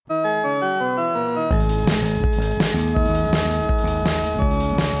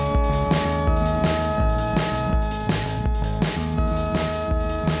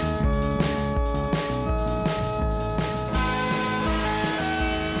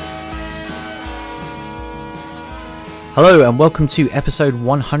Hello and welcome to episode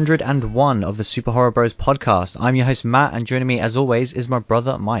 101 of the Super Horror Bros podcast. I'm your host Matt, and joining me as always is my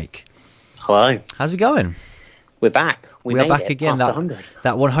brother Mike. Hello. How's it going? We're back. We are back again.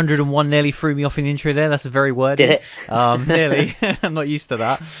 That 101 nearly threw me off in the intro there. That's a very wordy. Did it? Nearly. I'm not used to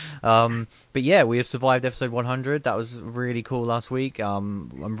that. But yeah, we have survived episode 100. That was really cool last week.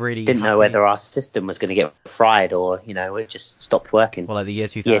 I'm really didn't know whether our system was going to get fried or, it just stopped working. Well, like the year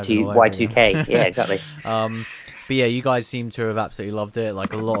 2000. Y2K. Yeah, exactly. But yeah, you guys seem to have absolutely loved it.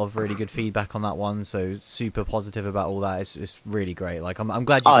 Like a lot of really good feedback on that one, so super positive about all that. It's really great. Like I'm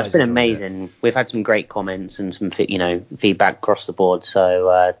glad you guys. It's been amazing. We've had some great comments and some feedback across the board.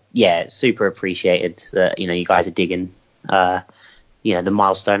 So yeah, super appreciated that you guys are digging the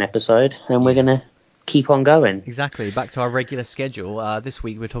milestone episode, and we're gonna keep on going. Exactly. Back to our regular schedule. This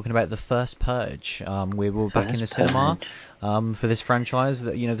week we're talking about The First Purge. We were back in the cinema for this franchise.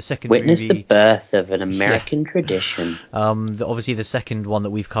 The second Witness movie. the birth of an American tradition. Obviously the second one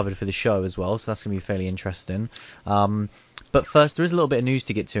that we've covered for the show as well, so that's going to be fairly interesting. But first, there is a little bit of news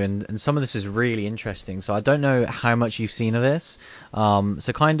to get to, and some of this is really interesting. So I don't know how much you've seen of this.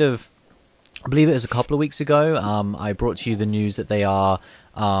 I believe it was a couple of weeks ago, I brought to you the news that they are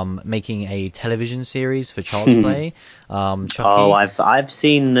making a television series for Child's Play. Chucky. Oh, I've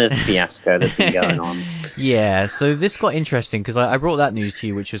seen the fiasco that's been going on. Yeah, so this got interesting because I brought that news to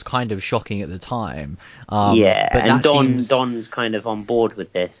you, which was kind of shocking at the time. But and Don's kind of on board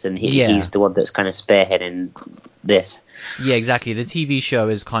with this, and he's the one that's kind of spearheading this. Yeah, exactly. The TV show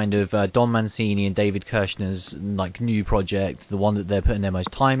is kind of Don Mancini and David Kirshner's new project, the one that they're putting their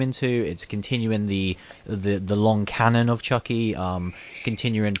most time into. It's continuing the long canon of Chucky,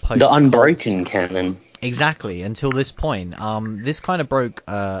 continuing the unbroken canon. Exactly, until this point. This kind of broke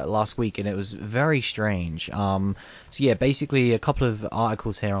last week, and it was very strange. So yeah, basically a couple of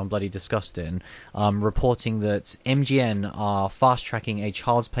articles here on Bloody Disgusting reporting that MGM are fast-tracking a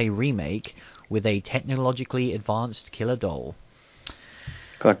Child's Play remake with a technologically advanced killer doll.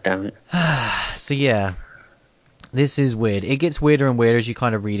 God damn it. So yeah, this is weird. It gets weirder and weirder as you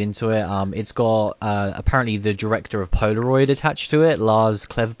kind of read into it. It's got apparently the director of Polaroid attached to it, Lars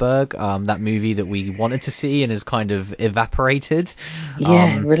Klevberg, that movie that we wanted to see and has kind of evaporated.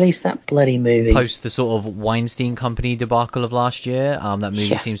 Yeah, release that bloody movie. Post the sort of Weinstein Company debacle of last year. That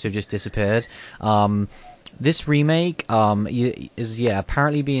movie seems to have just disappeared. This remake is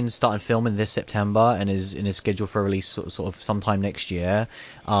apparently being started filming this September and is scheduled for release sort of sometime next year.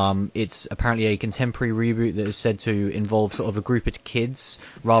 It's apparently a contemporary reboot that is said to involve sort of a group of kids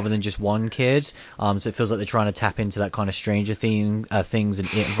rather than just one kid. So it feels like they're trying to tap into that kind of Stranger Things and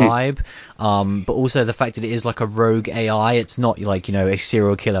It vibe. But also the fact that it is like a rogue AI. It's not like a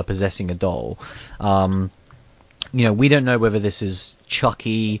serial killer possessing a doll. We don't know whether this is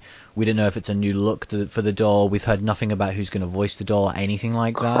Chucky. We don't know if it's a new look for the doll. We've heard nothing about who's going to voice the doll or anything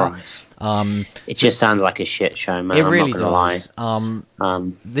like that. It just sounds like a shit show, man. It really does.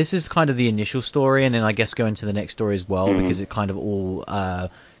 This is kind of the initial story, and then I guess go into the next story as well, because it kind of all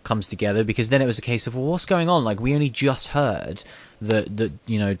comes together. Because then it was a case of, well, what's going on? Like, we only just heard that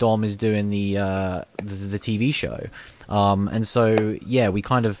Dom is doing the TV show. And so, yeah, we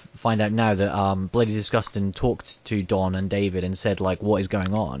kind of find out now that Bloody Disgusting talked to Don and David and said, like, what is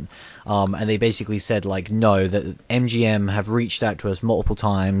going on? And they basically said, like, no, that MGM have reached out to us multiple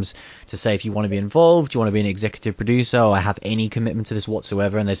times to say if you want to be involved, do you want to be an executive producer, or have any commitment to this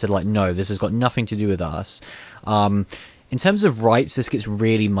whatsoever? And they said, like, no, this has got nothing to do with us. In terms of rights, this gets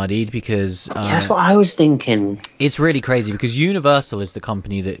really muddied because... that's what I was thinking. It's really crazy because Universal is the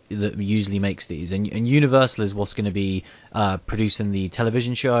company that usually makes these. And Universal is what's going to be producing the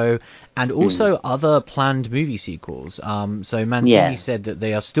television show and also other planned movie sequels. So Mancini said that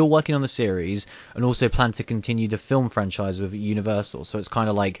they are still working on the series and also plan to continue the film franchise with Universal. So it's kind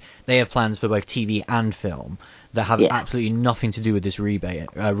of like they have plans for both TV and film that have absolutely nothing to do with this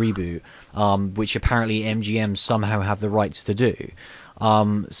reboot, which apparently MGM somehow have the rights to do.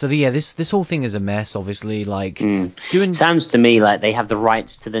 This whole thing is a mess, obviously. Sounds to me like they have the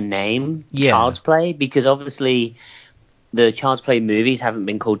rights to the name Child's Play, because obviously the Child's Play movies haven't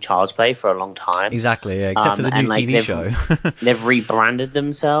been called Child's Play for a long time. Exactly, except for the new TV show. They've rebranded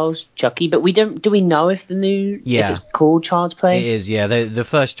themselves Chucky, but do we know if if it's called Child's Play? It is, yeah. The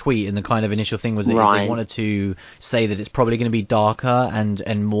first tweet and the kind of initial thing was that they wanted to say that it's probably going to be darker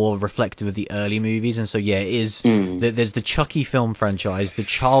and more reflective of the early movies, and so it is. There's the Chucky film franchise, the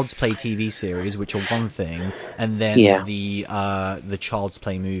Child's Play TV series, which are one thing, and then the Child's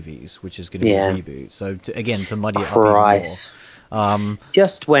Play movies, which is going to be a reboot. So to muddy it up even more.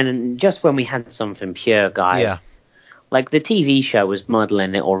 Just when we had something pure, guys. like the TV show was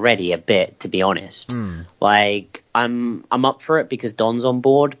muddling it already a bit, to be honest. Like I'm up for it because Don's on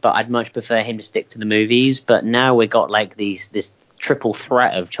board, but I'd much prefer him to stick to the movies. But now we got like this triple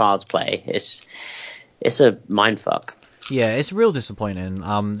threat of Child's Play. It's a mindfuck. Yeah, it's real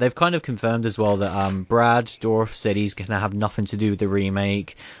disappointing. They've kind of confirmed as well that Brad Dourif said he's gonna have nothing to do with the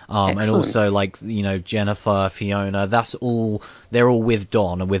remake. And also like Jennifer, Fiona, they're all with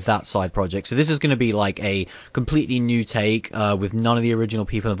Don and with that side project. So this is gonna be like a completely new take with none of the original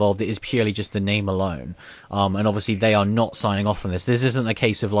people involved. It is purely just the name alone. And obviously they are not signing off on this. This isn't a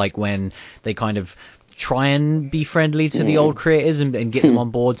case of like when they kind of try and be friendly to the old creators and get them on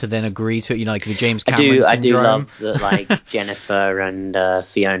board to then agree to it, like the James Cameron syndrome. I do love that, like Jennifer and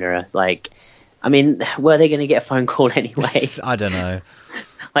Fiona are like, I mean, were they going to get a phone call anyway? I don't know.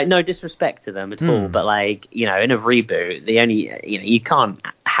 Like, no disrespect to them at all, but like, in a reboot, you can't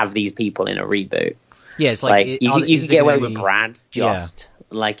have these people in a reboot. Yeah, it's like you can get away with Brad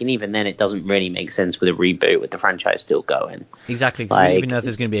and even then it doesn't really make sense with a reboot with the franchise still going. Exactly, because we don't even know if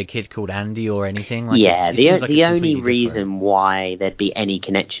there's going to be a kid called Andy or anything. Like, the only reason why there'd be any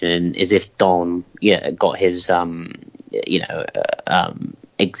connection is if Don got his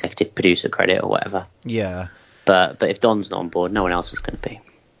executive producer credit or whatever. Yeah. But if Don's not on board, no one else is going to be.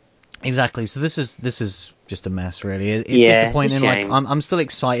 Exactly. So this is just a mess, really. It's disappointing. Like I'm still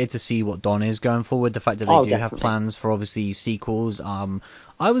excited to see what Don is going forward. The fact that they do have plans for obviously sequels.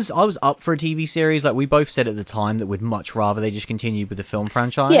 I was up for a TV series. Like we both said at the time that we'd much rather they just continued with the film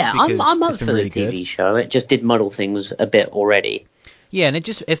franchise. Yeah, I'm up for the TV show. It just did muddle things a bit already. Yeah, and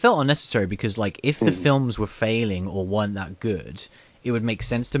it felt unnecessary because like if the films were failing or weren't that good, it would make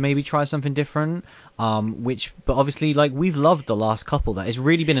sense to maybe try something different. But obviously, like we've loved the last couple. That it's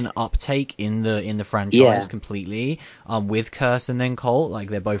really been an uptake in the franchise completely. With Curse and then Colt, like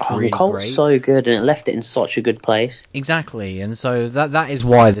they're both really Colt's great. So good, and it left it in such a good place. Exactly, and so that is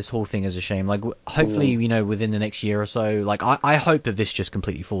why this whole thing is a shame. Like hopefully, within the next year or so, like I hope that this just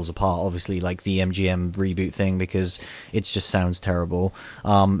completely falls apart. Obviously, like the MGM reboot thing because it just sounds terrible.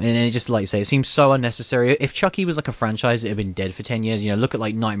 And it just like you say, it seems so unnecessary. If Chucky was like a franchise, it had been dead for 10 years. Look at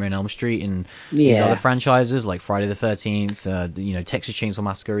like Nightmare on Elm Street and these other franchises like Friday the 13th, Texas Chainsaw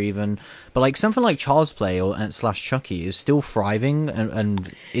Massacre even. But like something like Child's Play or / Chucky is still thriving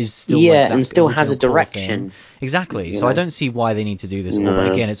and is still and still has a direction. Exactly. So I don't see why they need to do this. No.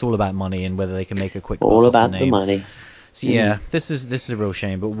 But again, it's all about money and whether they can make a quick all buck about off the name. money. So this is a real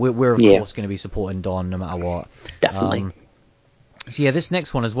shame. But we're of course going to be supporting Don no matter what. Definitely. So this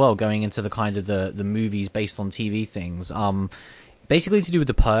next one as well, going into the kind of the movies based on TV things. Basically to do with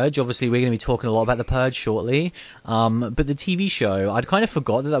The Purge. Obviously, we're going to be talking a lot about The Purge shortly. But the TV show, I'd kind of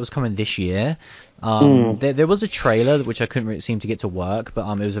forgot that was coming this year. There was a trailer which I couldn't really seem to get to work, but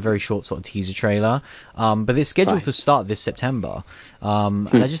it was a very short sort of teaser trailer. But it's scheduled to start this September. And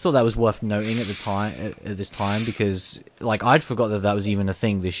I just thought that was worth noting at this time because like I'd forgot that was even a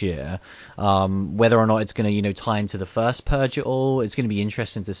thing this year. Whether or not it's going to tie into the first Purge at all, it's going to be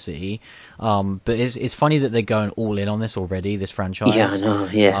interesting to see. But it's funny that they're going all in on this already, this franchise. Yeah, I know.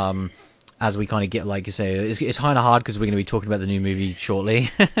 Yeah. As we kind of get, like you say, it's kind of hard because we're going to be talking about the new movie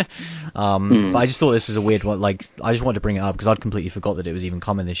shortly. But I just thought this was a weird one. Like, I just wanted to bring it up because I'd completely forgot that it was even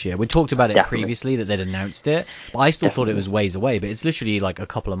coming this year. We talked about it previously that they'd announced it, but I still thought it was ways away. But it's literally like a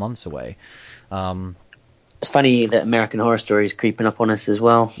couple of months away. It's funny that American Horror Story is creeping up on us as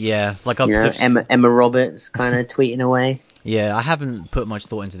well. Yeah, like Emma Roberts kind of tweeting away. Yeah, I haven't put much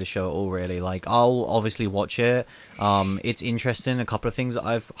thought into the show at all, really. Like, I'll obviously watch it. It's interesting. A couple of things that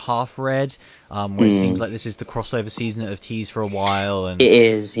I've half read, where it seems like this is the crossover season that have teased for a while. And it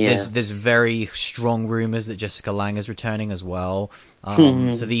is, yeah. There's very strong rumors that Jessica Lange is returning as well.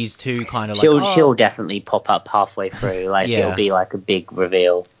 So these two kind of like... She'll definitely pop up halfway through. Like, it'll be like a big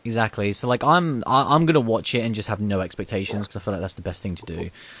reveal. Exactly. So, like, I'm going to watch it and just have no expectations because I feel like that's the best thing to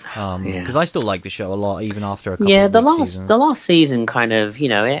do. Because I still like the show a lot, even after a couple of seasons. The last season kind of,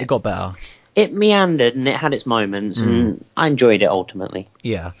 it got better. It meandered and it had its moments, and I enjoyed it ultimately.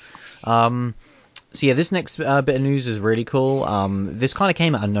 Yeah. So this next bit of news is really cool. This kind of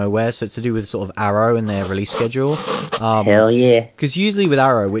came out of nowhere, so it's to do with sort of Arrow and their release schedule. Hell yeah. Because usually with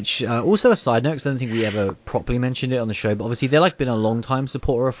Arrow, which also a side note, because I don't think we ever properly mentioned it on the show, but obviously they're like been a long time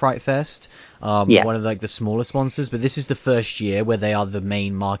supporter of Fright Fest. One of like the smaller sponsors, but this is the first year where they are the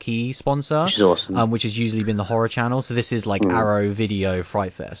main marquee sponsor, which is awesome. Which has usually been the horror channel. So this is like Arrow Video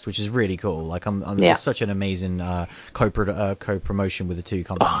Fright Fest, which is really cool. Like it's such an amazing co-promotion with the two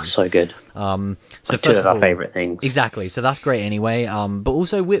companies. Oh, so good. So two of our favorite things. Exactly. So that's great anyway. But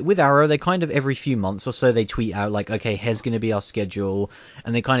also with Arrow, they kind of every few months or so they tweet out like, okay, here's going to be our schedule,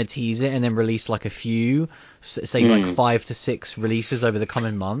 and they kind of tease it and then release like a few say like 5 to 6 releases over the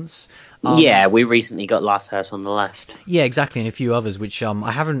coming months. Yeah, we recently got Last House on the Left. Yeah, exactly, and a few others, which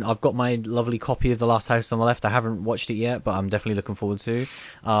I haven't. I've got my lovely copy of The Last House on the Left. I haven't watched it yet, but I'm definitely looking forward to.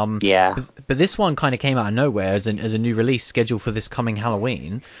 Yeah. But this one kind of came out of nowhere as a new release scheduled for this coming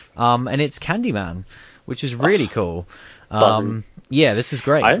Halloween, and it's Candyman, which is really cool. Yeah, this is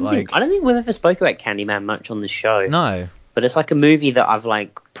great. I don't think we've ever spoken about Candyman much on the show. No. But it's like a movie that I've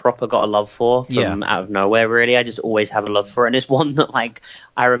like proper got a love for from out of nowhere, really. I just always have a love for it. And it's one that like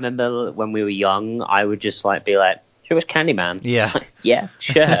I remember when we were young, I would just like be like, should we watch Candyman? Yeah. Yeah,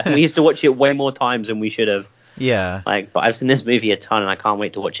 sure. We used to watch it way more times than we should have. Yeah. Like, but I've seen this movie a ton, and I can't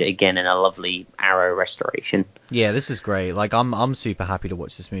wait to watch it again in a lovely Arrow restoration. Yeah, this is great. Like, I'm super happy to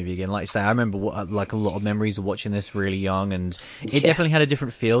watch this movie again. Like I say, I remember like a lot of memories of watching this really young, and it definitely had a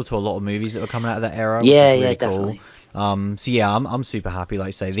different feel to a lot of movies that were coming out of that era. Which is really definitely. Cool. So yeah, I'm super happy. Like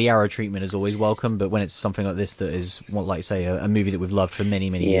I say, the Arrow treatment is always welcome, but when it's something like this that is, like I say, a movie that we've loved for many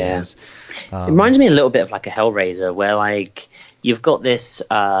years. It reminds me a little bit of like a Hellraiser, where like you've got this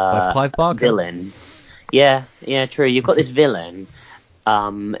Clive Barker? villain. Yeah, true. You've got this villain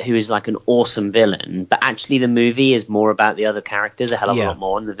who is like an awesome villain, but actually the movie is more about the other characters a hell of a lot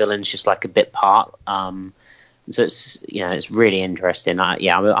more, and the villain's just like a bit part. So it's it's really interesting.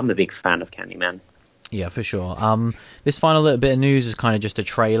 I'm a big fan of Candyman. Yeah, for sure. This final little bit of news is kind of just a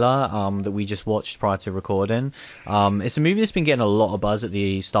trailer that we just watched prior to recording. It's a movie that's been getting a lot of buzz at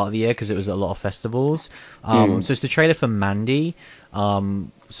the start of the year because it was at a lot of festivals. So it's the trailer for Mandy.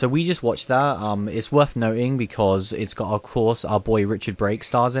 So we just watched that. It's worth noting because it's got, of course, our boy Richard Brake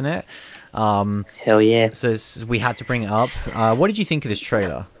stars in it. Hell yeah. So we had to bring it up. What did you think of this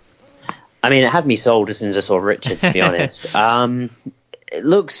trailer? I mean, it had me sold as soon as I saw Richard, to be honest. It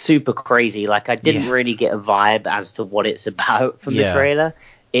looks super crazy. Like, I didn't really get a vibe as to what it's about from the trailer.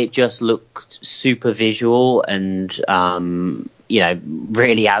 It just looked super visual and,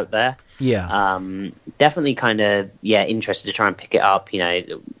 really out there. Yeah. Definitely kind of, interested to try and pick it up.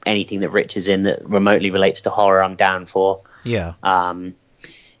 Anything that Rich is in that remotely relates to horror, I'm down for. Yeah. Kind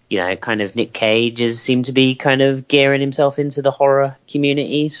of Nick Cage seemed to be kind of gearing himself into the horror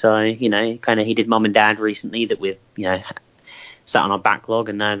community. So, kind of he did Mum and Dad recently that we've, sat on our backlog,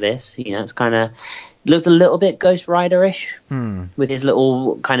 and now this, it's kind of looked a little bit Ghost Rider-ish with his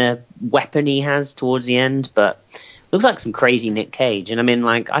little kind of weapon he has towards the end, but looks like some crazy Nick Cage. And I mean,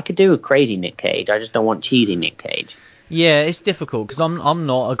 like, I could do a crazy Nick Cage. I just don't want cheesy Nick Cage. Yeah, it's difficult because I'm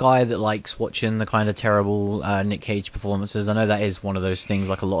not a guy that likes watching the kind of terrible Nick Cage performances. I know that is one of those things,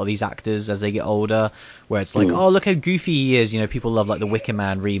 like a lot of these actors as they get older, where it's like, oh, look how goofy he is. People love like the Wicker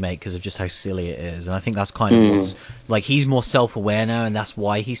Man remake because of just how silly it is, and I think that's kind of what's like he's more self-aware now, and that's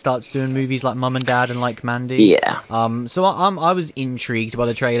why he starts doing movies like Mum and Dad and like Mandy. Yeah. So I was intrigued by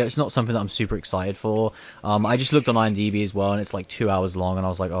the trailer. It's not something that I'm super excited for. I just looked on IMDb as well, and it's like 2 hours long, and I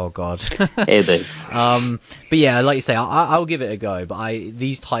was like, oh god. But yeah, like you say, I'll give it a go, but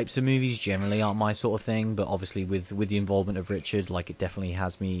these types of movies generally aren't my sort of thing, but obviously with the involvement of Richard, like, it definitely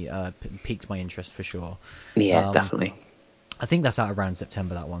has me piqued my interest for sure. Yeah, definitely. I think that's out around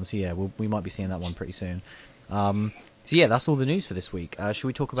September, that one, so yeah, we might be seeing that one pretty soon. So yeah, that's all the news for this week. Should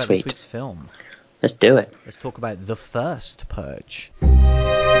we talk about this week's film? Let's do it. Let's talk about The First Purge.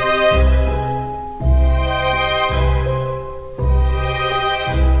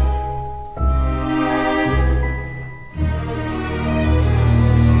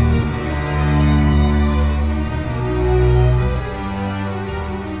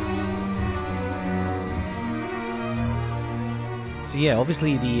 So yeah,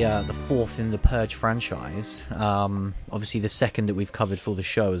 obviously the fourth in the Purge franchise. Obviously the second that we've covered for the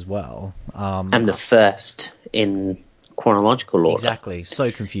show as well. And the first in chronological order. Exactly. So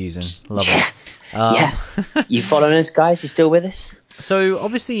confusing. Love it. You following us, guys? You still with us? So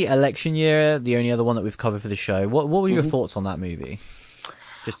obviously Election Year, the only other one that we've covered for the show. What were your thoughts on that movie?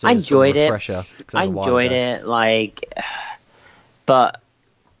 Just I enjoyed it. I enjoyed it. But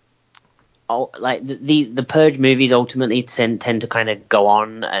like the Purge movies ultimately tend to kind of go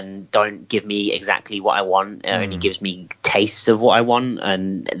on and don't give me exactly what I want. It only gives me tastes of what I want,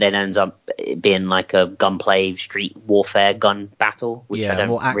 and then ends up being like a gunplay street warfare gun battle, which I don't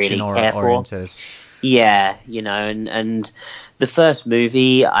more action really care oriented. for. Yeah, and the first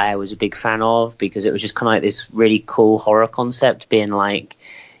movie I was a big fan of because it was just kind of like this really cool horror concept, being like,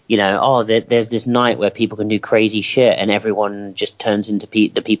 there's this night where people can do crazy shit and everyone just turns into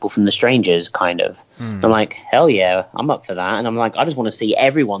the people from The Strangers, kind of. I'm like, hell yeah, I'm up for that. And I'm like, I just want to see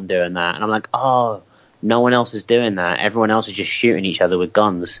everyone doing that. And I'm like, oh, no one else is doing that. Everyone else is just shooting each other with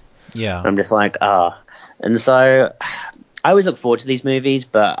guns. Yeah. And I'm just like, And so I always look forward to these movies,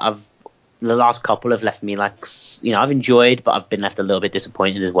 but the last couple have left me like, I've enjoyed, but I've been left a little bit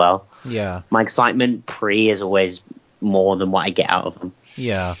disappointed as well. Yeah. My excitement pre is always more than what I get out of them.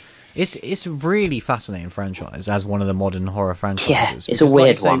 Yeah. It's a really fascinating franchise as one of the modern horror franchises. Yeah, it's a Because, weird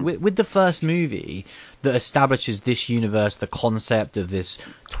like you say, one. with the first movie that establishes this universe, the concept of this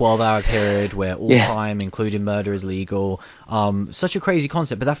 12-hour period where all crime, including murder, is legal. Such a crazy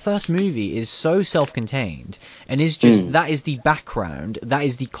concept. But that first movie is so self-contained and is just that is the background, that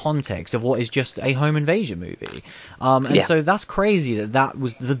is the context of what is just a home invasion movie. So that's crazy that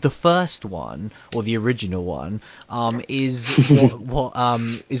was the first one, or the original one, is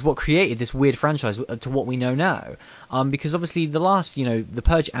what created this weird franchise to what we know now. Because obviously the last, the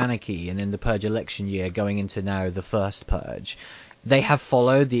Purge Anarchy and then the Purge Election Year going into now the first Purge, they have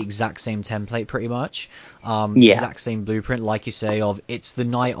followed the exact same template pretty much. The exact same blueprint, like you say, of it's the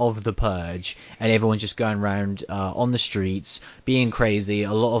night of the Purge and everyone's just going around on the streets being crazy,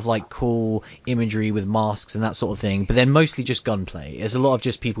 a lot of like cool imagery with masks and that sort of thing, but then mostly just gunplay. There's a lot of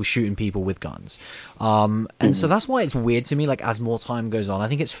just people shooting people with guns. And so that's why it's weird to me, like as more time goes on. I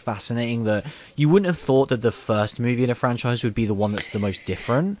think it's fascinating that you wouldn't have thought that the first movie in a franchise would be the one that's the most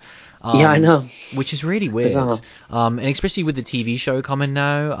different. I know. Which is really weird. And especially with the TV show coming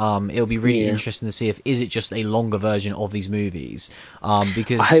now, it'll be really interesting to see is it just a longer version of these movies.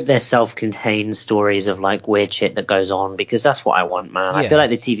 Because I hope they're self-contained stories of like weird shit that goes on, because that's what I want, man. I feel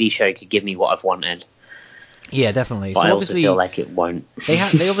like the TV show could give me what I've wanted. Yeah, definitely. But So I also obviously feel like it won't. they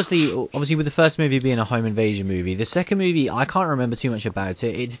obviously with the first movie being a home invasion movie, the second movie I can't remember too much about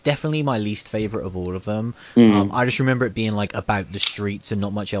it. It's definitely my least favorite of all of them. I just remember it being like about the streets and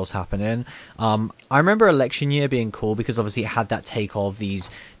not much else happening. I remember Election Year being cool because obviously it had that take of these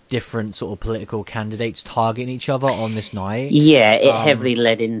different sort of political candidates targeting each other on this night. Yeah, it heavily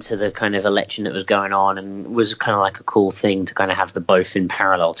led into the kind of election that was going on and was kind of like a cool thing to kind of have the both in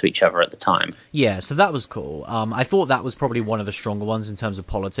parallel to each other at the time. Yeah, so that was cool. I thought that was probably one of the stronger ones in terms of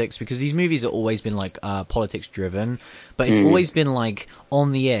politics, because these movies have always been like politics driven, but it's always been like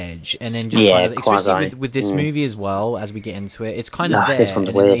on the edge, and then just kind of, especially with this movie as well, as we get into it, it's kind of there, this one's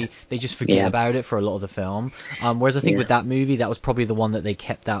and weird. then they just forget about it for a lot of the film. Whereas I think with that movie, that was probably the one that they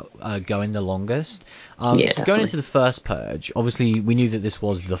kept that going the longest. So going into the first Purge, obviously we knew that this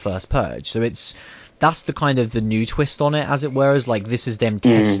was the first Purge, so that's the kind of the new twist on it, as it were, is like this is them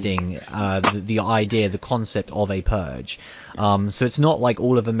testing the idea, the concept of a purge. So it's not like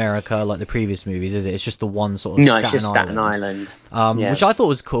all of America like the previous movies, is it? It's just the one sort of Staten Island. Which I thought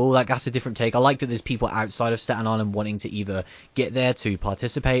was cool. Like that's a different take. I like that there's people outside of Staten Island wanting to either get there to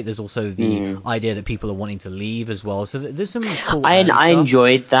participate. There's also the idea that people are wanting to leave as well. So there's some cool. I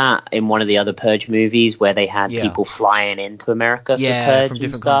enjoyed that in one of the other Purge movies where they had people flying into America for Purge from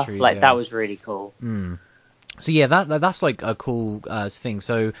different and stuff. countries. Like that was really cool. So yeah, that's like a cool thing.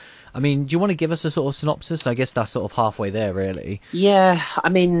 So, I mean, do you want to give us a sort of synopsis? I guess that's sort of halfway there, really. Yeah, I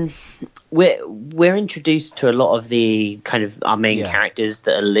mean, we're introduced to a lot of the kind of our main characters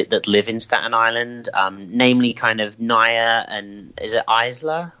that live in Staten Island, namely kind of Naya and is it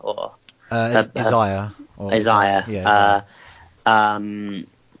Isla or Isaiah? Isaiah. Yeah.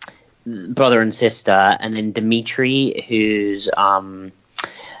 Brother and sister, and then Dimitri, who's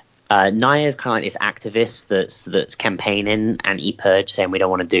Naya is kind of like this activist that's campaigning anti-purge, saying we don't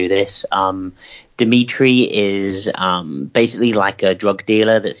want to do this. Dimitri is basically like a drug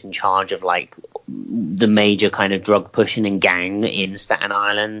dealer that's in charge of like the major kind of drug pushing and gang in Staten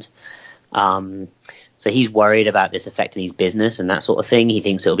Island. So he's worried about this affecting his business and that sort of thing. He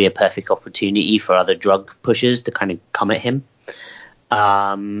thinks it'll be a perfect opportunity for other drug pushers to kind of come at him.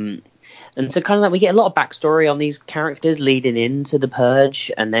 And so kind of like we get a lot of backstory on these characters leading into the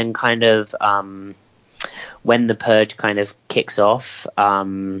Purge, and then kind of when the Purge kind of kicks off,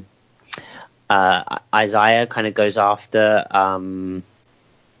 Isaiah kind of goes after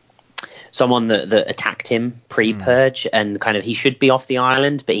someone that attacked him pre-Purge, and kind of he should be off the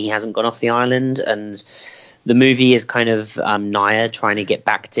island, but he hasn't gone off the island, and the movie is kind of Naya trying to get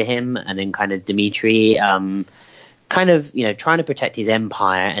back to him, and then kind of Dimitri kind of, trying to protect his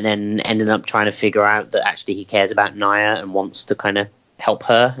empire, and then ending up trying to figure out that actually he cares about Naya and wants to kind of help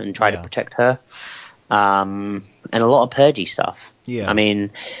her and try to protect her. And a lot of purgy stuff. Yeah. I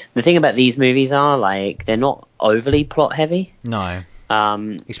mean, the thing about these movies are like they're not overly plot heavy. No.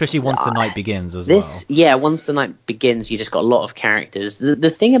 Especially once the night begins as well. Yeah, once the night begins, you just got a lot of characters. The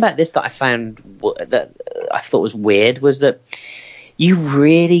thing about this that I found that I thought was weird was that you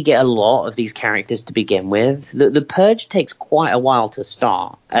really get a lot of these characters to begin with. The Purge takes quite a while to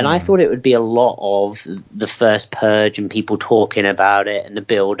start, and I thought it would be a lot of the first Purge and people talking about it and the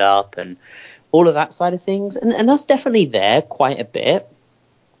build-up and all of that side of things, and that's definitely there quite a bit.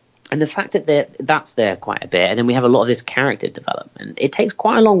 And the fact that that's there quite a bit, and then we have a lot of this character development. It takes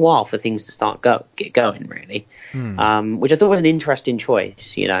quite a long while for things to get going, really, which I thought was an interesting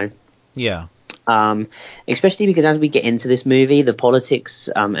choice, you know. Yeah. Especially because as we get into this movie, the politics,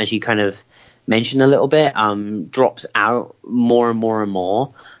 as you kind of mentioned a little bit, drops out more and more and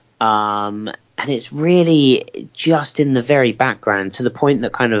more. And it's really just in the very background, to the point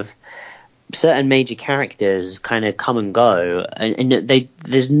that kind of certain major characters kind of come and go, and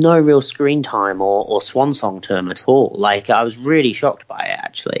there's no real screen time or swan song to them at all. Like, I was really shocked by it,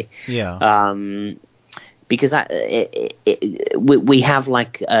 actually. Yeah. Because we have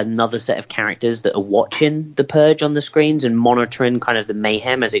like another set of characters that are watching the purge on the screens and monitoring kind of the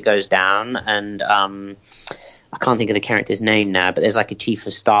mayhem as it goes down. And I can't think of the character's name now, but there's like a chief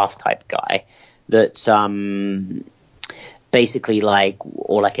of staff type guy that's basically like,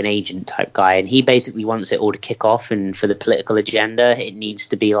 or like an agent type guy, and he basically wants it all to kick off, and for the political agenda it needs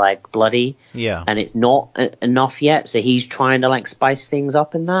to be like bloody. Yeah. And it's not enough yet, so he's trying to like spice things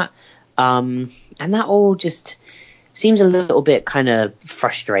up in that. And that all just seems a little bit kind of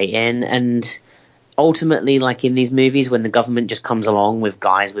frustrating. And ultimately, like in these movies, when the government just comes along with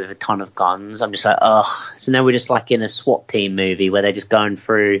guys with a ton of guns, I'm just like, ugh. So now we're just like in a SWAT team movie where they're just going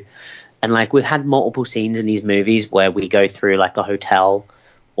through. And like, we've had multiple scenes in these movies where we go through like a hotel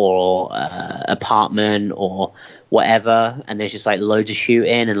or apartment or whatever, and there's just like loads of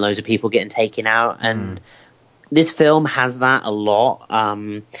shooting and loads of people getting taken out. And this film has that a lot.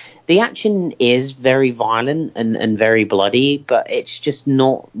 The action is very violent and very bloody, but it's just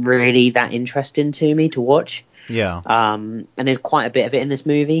not really that interesting to me to watch. Yeah. And there's quite a bit of it in this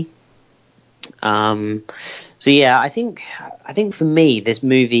movie. So yeah, I think for me, this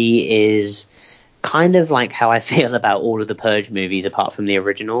movie is kind of like how I feel about all of the Purge movies apart from the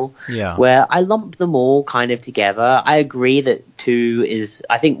original. Yeah. Where I lump them all kind of together. I agree that 2 is,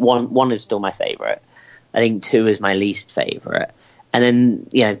 I think one is still my favorite. I think 2 is my least favorite. And then,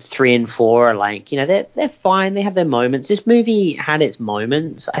 you know, 3 and 4 are like, you know, they're fine. They have their moments. This movie had its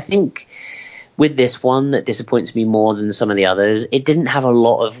moments. I think with this one that disappoints me more than some of the others, it didn't have a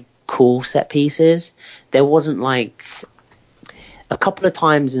lot of cool set pieces. There wasn't like, a couple of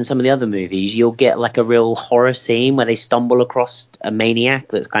times in some of the other movies, you'll get like a real horror scene where they stumble across a maniac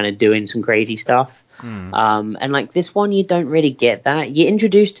that's kind of doing some crazy stuff. And like this one, you don't really get that. You're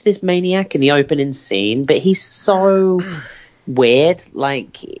introduced to this maniac in the opening scene, but he's so weird.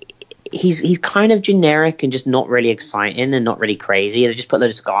 Like, he's kind of generic and just not really exciting and not really crazy. They just put a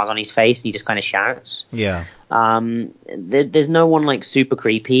load of scars on his face and he just kind of shouts. Yeah. There's no one like super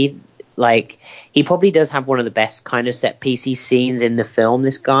creepy. Like, he probably does have one of the best kind of set piecey scenes in the film,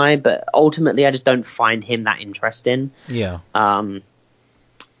 this guy, but ultimately I just don't find him that interesting. Yeah.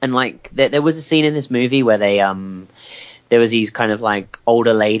 And like there was a scene in this movie where they there was these kind of like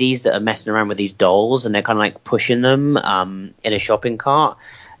older ladies that are messing around with these dolls, and they're kind of like pushing them in a shopping cart.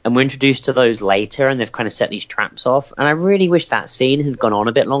 And we're introduced to those later, and they've kind of set these traps off. And I really wish that scene had gone on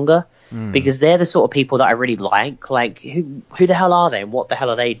a bit longer, because they're the sort of people that I really like. Like, who the hell are they, and what the hell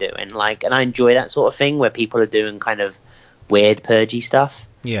are they doing? Like, and I enjoy that sort of thing where people are doing kind of weird purgy stuff.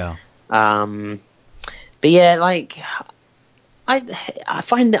 Yeah. But yeah, like, I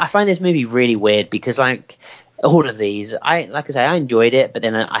find this movie really weird, because like all of these, I enjoyed it, but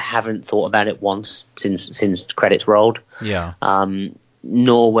then I haven't thought about it once since credits rolled. Yeah.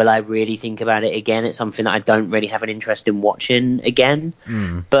 Nor will I really think about it again. It's something that I don't really have an interest in watching again.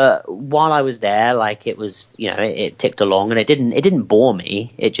 But while I was there, like, it was, you know, it ticked along, and it didn't bore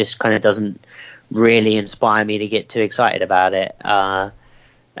me. It just kind of doesn't really inspire me to get too excited about it.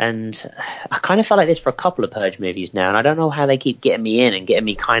 And I kind of felt like this for a couple of Purge movies now, and I don't know how they keep getting me in and getting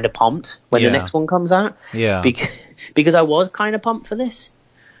me kind of pumped when the next one comes out. Yeah. Because I was kind of pumped for this.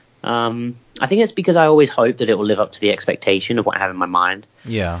 I think it's because I always hope that it will live up to the expectation of what I have in my mind.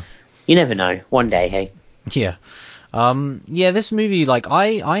 Yeah. You never know. One day, hey. Yeah. Yeah, this movie, like,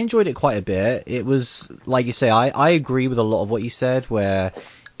 I enjoyed it quite a bit. It was, like you say, I agree with a lot of what you said, where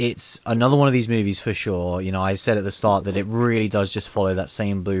it's another one of these movies for sure. You know, I said at the start that it really does just follow that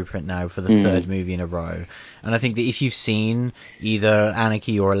same blueprint now for the third movie in a row. And I think that if you've seen either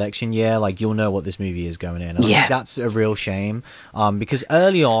Anarchy or Election Year, like, you'll know what this movie is going in. And I think that's a real shame. Because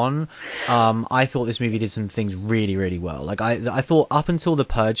early on, I thought this movie did some things really, really well. Like, I thought up until The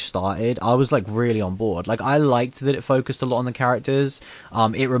Purge started, I was, like, really on board. Like, I liked that it focused a lot on the characters.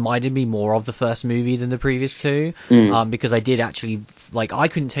 It reminded me more of the first movie than the previous two. Because I did actually, like, I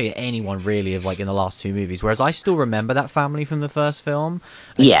couldn't tell you anyone really of like in the last two movies, whereas I still remember that family from the first film,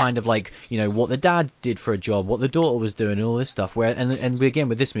 and Yeah. kind of like, you know, what the dad did for a job, what the daughter was doing, and all this stuff. Where and again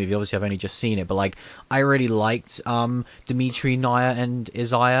with this movie, obviously I've only just seen it, but like I really liked Dimitri, Naya, and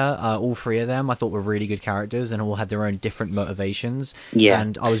Isaiah. All three of them I thought were really good characters and all had their own different motivations. Yeah.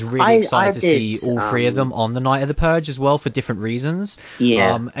 And I was really excited to see all three of them on the Night of the Purge as well for different reasons.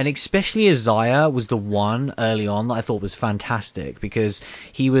 Yeah. And especially Isaiah was the one early on that I thought was fantastic, because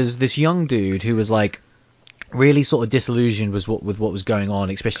he was this young dude who was like really sort of disillusioned with what was going on,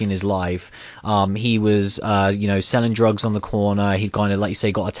 especially in his life. He was, you know, selling drugs on the corner. He'd kind of, like you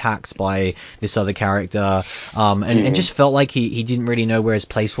say, got attacked by this other character, and just felt like he didn't really know where his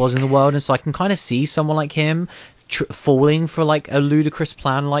place was in the world. And so I can kind of see someone like him falling for like a ludicrous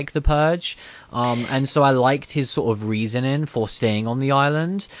plan like the Purge. And so I liked his sort of reasoning for staying on the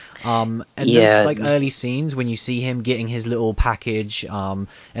island. And there's like early scenes when you see him getting his little package, and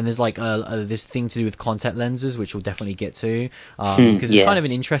there's like this thing to do with contact lenses, which we'll definitely get to, because it's kind of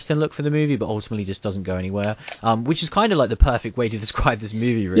an interesting look for the movie, but ultimately just doesn't go anywhere. Which is kind of like the perfect way to describe this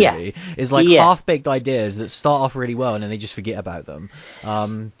movie, really. It's like half-baked ideas that start off really well and then they just forget about them.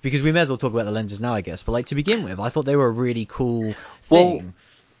 Because we may as well talk about the lenses now, I guess. But like to begin with, I thought they were a really cool thing.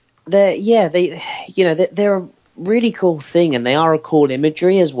 They're a really cool thing, and they are a cool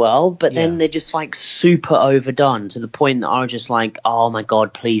imagery as well, but then they're just like super overdone to the point that I was just like, oh my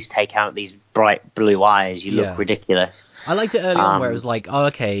god, please take out these bright blue eyes, you look ridiculous. I liked it early on where it was like, oh,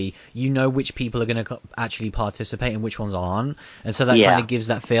 okay, you know which people are going to actually participate and which ones aren't. And so that kind of gives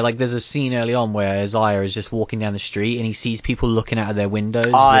that fear. Like, there's a scene early on where Isaiah is just walking down the street and he sees people looking out of their windows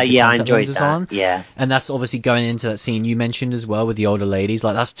with the I contact enjoyed lenses that. on. Yeah. And that's obviously going into that scene you mentioned as well with the older ladies.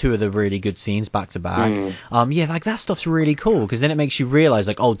 Like, that's two of the really good scenes back to back. Like, that stuff's really cool because then it makes you realize,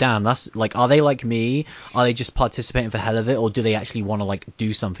 like, oh, damn, that's, like, are they like me? Are they just participating for hell of it? Or do they actually want to, like,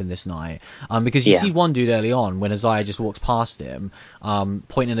 do something this night? Because you see one dude early on when Isaiah just walks past him,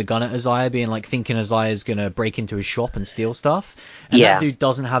 pointing a gun at Isaiah, being like, thinking Isaiah's gonna break into his shop and steal stuff, and that dude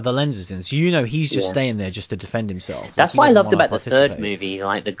doesn't have the lenses in, so you know he's just staying there just to defend himself. That's what I loved about the third movie,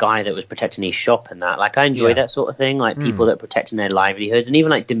 like the guy that was protecting his shop and that. Like, I enjoy that sort of thing, like people that are protecting their livelihood, and even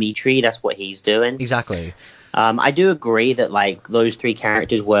like Dimitri, that's what he's doing. Exactly. I do agree that like those three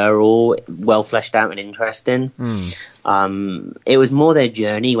characters were all well fleshed out and interesting. It was more their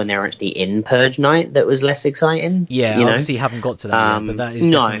journey when they were actually in Purge Night that was less exciting. Yeah, you obviously haven't got to that yet, but that is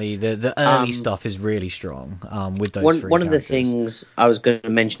definitely the early stuff is really strong with those three one of the characters. Things I was going to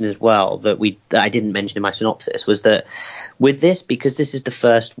mention as well that I didn't mention in my synopsis was that with this, because this is the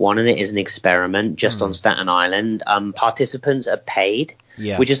first one and it is an experiment just on Staten Island, participants are paid.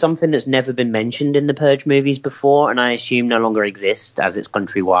 Which is something that's never been mentioned in the Purge movies before, and I assume no longer exists as it's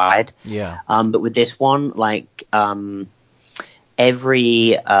countrywide. But with this one, like,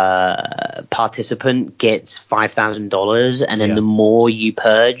 every participant gets $5,000, and then the more you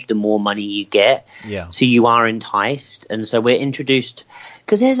purge, the more money you get. So you are enticed, and so we're introduced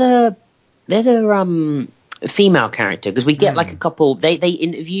because there's a female character, because we get like a couple. They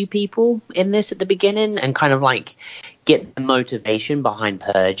interview people in this at the beginning and kind of like get the motivation behind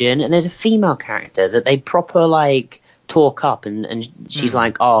purging, and there's a female character that they proper like talk up, and she's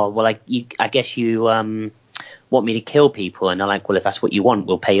like, oh well, like I guess you want me to kill people, and they're like, well, if that's what you want,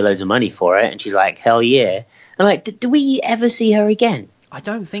 we'll pay you loads of money for it. And she's like, hell yeah. And like, do we ever see her again? I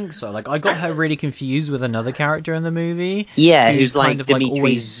don't think so. Like, I got her really confused with another character in the movie. Who's like kind of Dimitri's like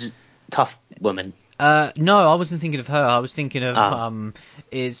always tough woman. No, I wasn't thinking of her. I was thinking of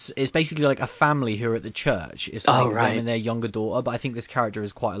it's basically like a family who are at the church. It's like them and their younger daughter, but I think this character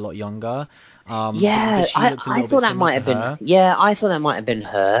is quite a lot younger. But she looked a little bit similar to her. Yeah, I thought that might have been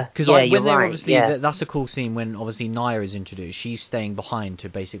her. Because when they're obviously, that's a cool scene when obviously Naya is introduced. She's staying behind to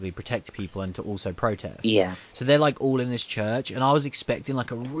basically protect people and to also protest. Yeah. So they're like all in this church, and I was expecting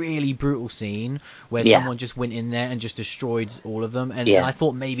like a really brutal scene where someone just went in there and just destroyed all of them, and I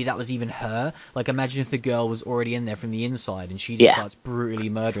thought maybe that was even her. Like, imagine if the girl was already in there from the inside and she just starts brutally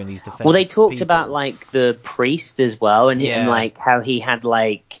murdering these defenseless Well, they talked people. about like the priest as well, and like how he had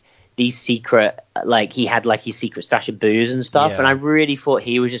like these secret, like he had like his secret stash of booze and stuff, and I really thought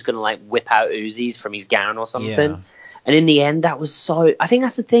he was just gonna like whip out Uzis from his gown or something. And in the end, that was so. I think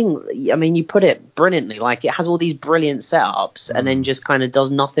that's the thing. I mean, you put it brilliantly. Like, it has all these brilliant setups, and then just kind of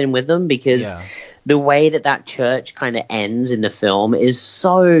does nothing with them, because the way that church kind of ends in the film is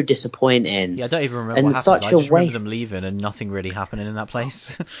so disappointing. Yeah, I don't even remember what happens. I just remember them leaving and nothing really happening in that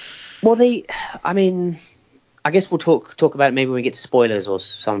place. Well, I guess we'll talk about it maybe when we get to spoilers or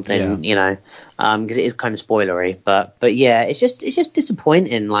something, you know, because it is kind of spoilery. But yeah, it's just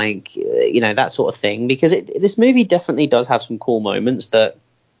disappointing, like, you know, that sort of thing, because this movie definitely does have some cool moments that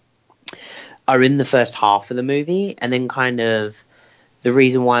are in the first half of the movie, and then kind of the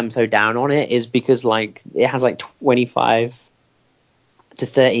reason why I'm so down on it is because like it has like 25 to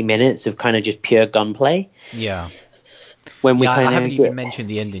 30 minutes of kind of just pure gunplay. Yeah. When we I haven't even mentioned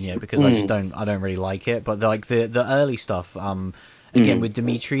the ending yet because I don't really like it. But like the early stuff, again with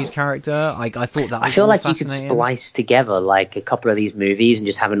Dimitri's character, I thought that was I feel like you could fascinating. splice together like a couple of these movies and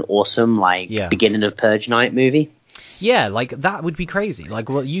just have an awesome beginning of Purge Night movie. Yeah, like that would be crazy. Like,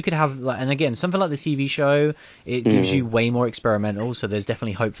 well, you could have, and again, something like the TV show, it gives you way more experimental. So there's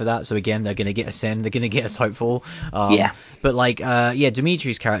definitely hope for that. So again, they're going to get us in. They're going to get us hopeful. But like,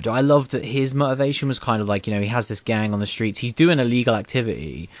 Dimitri's character, I loved that his motivation was kind of like, he has this gang on the streets. He's doing illegal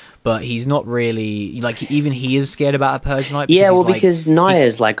activity, but he's not really like even he is scared about a purge night. Because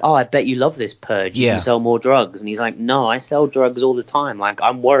Naya's like, oh, I bet you love this purge. You can sell more drugs, and he's like, no, I sell drugs all the time. Like,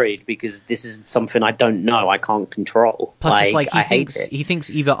 I'm worried because this is something I don't know. I can't control. Plus, it's like he thinks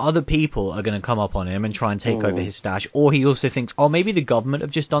either other people are going to come up on him and try and take over his stash, or he also thinks, oh, maybe the government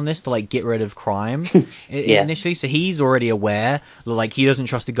have just done this to like get rid of crime initially. So he's already aware, like he doesn't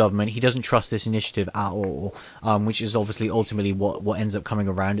trust the government, he doesn't trust this initiative at all, which is obviously ultimately what ends up coming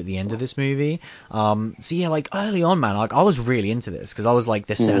around at the end of this movie. So yeah, like early on, man, like I was really into this because I was like,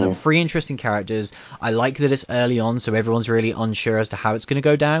 they're setting up 3 interesting characters. I like that it's early on, so everyone's really unsure as to how it's going to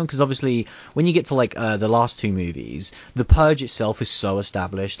go down. Because obviously, when you get to like the last 2 movies. The Purge itself is so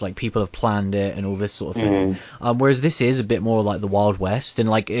established, like people have planned it and all this sort of thing. Whereas this is a bit more like the Wild West, and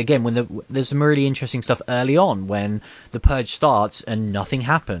like again, when there's some really interesting stuff early on when the Purge starts and nothing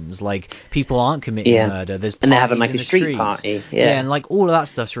happens, like people aren't committing murder. There's and they're having like a street party, and like all of that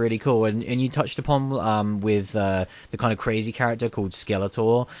stuff's really cool. And you touched upon with the kind of crazy character called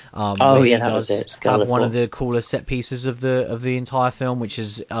Skeletor. He does have one of the coolest set pieces of the entire film, which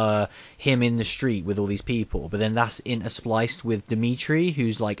is him in the street with all these people, but then that's interspliced with Dimitri,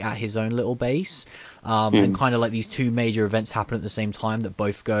 who's like at his own little base, and kind of like these 2 major events happen at the same time that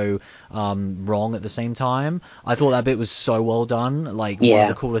both go wrong at the same time. I thought that bit was so well done, like one of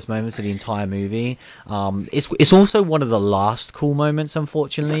the coolest moments of the entire movie. It's also one of the last cool moments,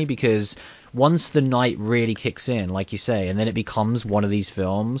 unfortunately, because once the night really kicks in, like you say, and then it becomes one of these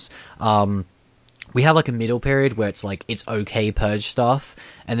films, we have like a middle period where it's like it's okay purge stuff,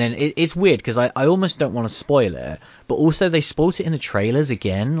 and then it's weird because I almost don't want to spoil it, but also they spoiled it in the trailers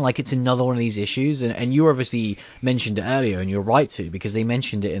again. Like it's another one of these issues, and you obviously mentioned it earlier, and you're right to, because they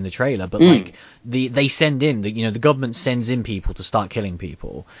mentioned it in the trailer. But like they send in the government sends in people to start killing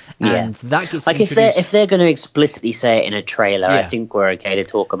people, and that gets like introduced. if they're going to explicitly say it in a trailer, I think we're okay to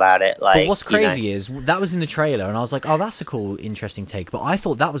talk about it. Like, but what's crazy is that was in the trailer, and I was like, oh, that's a cool, interesting take. But I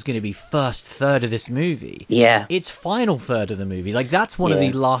thought that was going to be first third of this movie. Yeah, it's final third of the movie. Like that's one of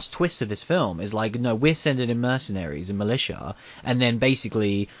the last twists of this film. Is like, no, we're sending in mercenaries and militia, and then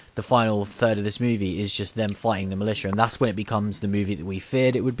basically the final third of this movie is just them fighting the militia, and that's when it becomes the movie that we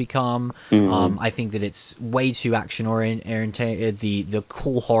feared it would become. I think that it's way too action oriented. The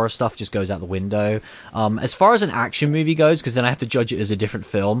cool horror stuff just goes out the window. As far as an action movie goes, because then I have to judge it as a different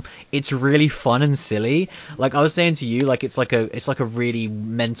film, it's really fun and silly. Like I was saying to you, like it's like a really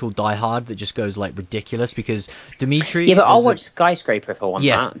mental Die Hard that just goes like ridiculous, because Dimitri. Yeah, but I'll watch Skyscraper if I want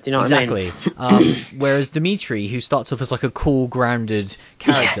that. Do you know what I mean? Exactly. Whereas Dimitri, who starts off as like a cool, grounded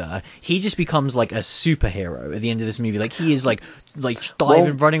character, he just becomes like a superhero at the end of this movie. Like he is like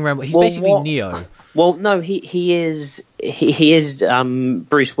diving, running around. He's basically Neo. Well, no, he is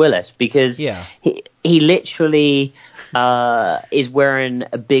Bruce Willis, because he literally is wearing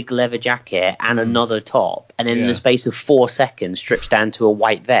a big leather jacket and another top, and in the space of 4 seconds strips down to a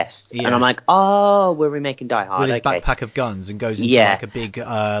white vest. And I'm like, oh, we're remaking Die Hard. With his backpack of guns, and goes into like a big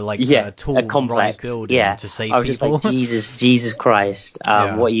tall complex building to save people. Like, Jesus Christ,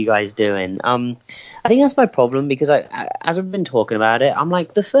 what are you guys doing? I think that's my problem, because as I've been talking about it, I'm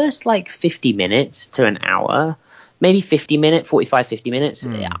like, the first like 50 minutes to an hour, maybe 50 minutes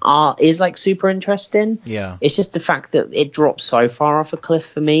is like super interesting. Yeah. It's just the fact that it drops so far off a cliff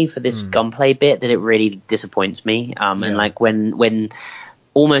for me for this gunplay bit that it really disappoints me. And like when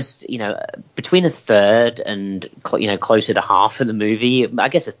almost, between a third and, closer to half of the movie, I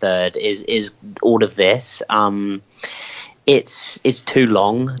guess a third is all of this. It's too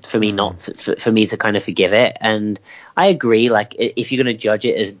long for me for me to kind of forgive it. And I agree, like, if you're going to judge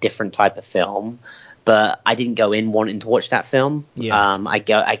it as a different type of film, but I didn't go in wanting to watch that film.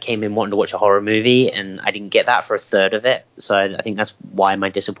 I came in wanting to watch a horror movie, and I didn't get that for a third of it. So I think that's why my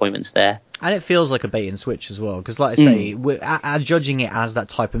disappointment's there. And it feels like a bait and switch as well, because like I say, judging it as that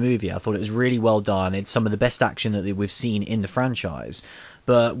type of movie, I thought it was really well done. It's some of the best action that we've seen in the franchise.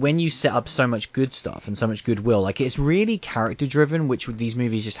 But when you set up so much good stuff and so much goodwill, like it's really character driven, which these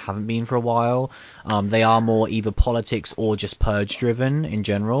movies just haven't been for a while. They are more either politics or just purge driven in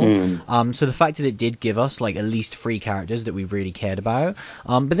general. So the fact that it did give us like at least 3 characters that we really cared about.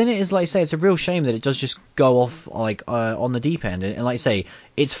 But then it is, like I say, it's a real shame that it does just go off like on the deep end. And like I say,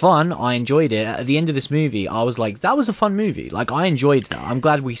 it's fun. I enjoyed it. At the end of this movie, I was like, that was a fun movie. Like, I enjoyed that. I'm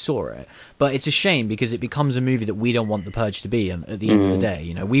glad we saw it. But it's a shame because it becomes a movie that we don't want The Purge to be at the end of the day.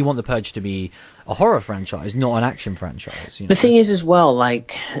 You know, we want The Purge to be a horror franchise, not an action franchise. You know? The thing is as well,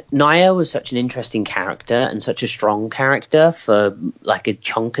 like, Naya was such an interesting character and such a strong character for like a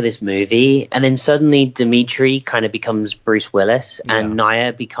chunk of this movie. And then suddenly Dimitri kind of becomes Bruce Willis and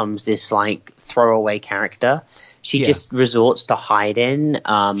Naya becomes this like throwaway character. She just resorts to hiding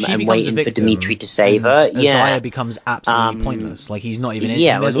and waiting for Dimitri to save her. Isaiah becomes absolutely pointless. Like, he's not even in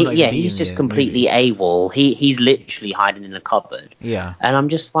he's just completely AWOL. He's literally hiding in a cupboard. Yeah. And I'm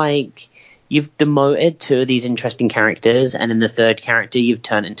just like, you've demoted 2 of these interesting characters, and in the 3rd character you've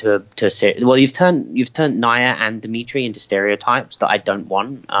turned into you've turned Naya and Dimitri into stereotypes that I don't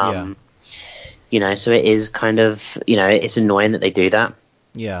want. You know, so it is kind of, you know, it's annoying that they do that.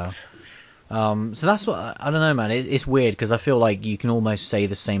 Yeah. So that's what, I don't know, man. It's weird because I feel like you can almost say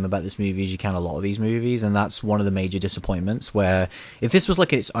the same about this movie as you can a lot of these movies, and that's one of the major disappointments. Where if this was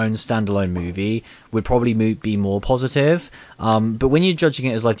like its own standalone movie, would probably be more positive. But when you're judging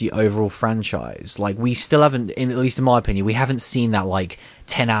it as like the overall franchise, like we still haven't, at least in my opinion, we haven't seen that like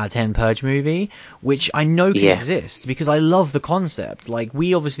 10 out of 10 Purge movie, which I know can exist because I love the concept. Like,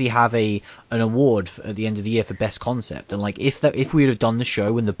 we obviously have an award at the end of the year for best concept, and like if we would have done the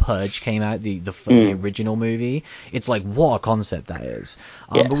show when the Purge came out, the original movie, it's like, what a concept that is.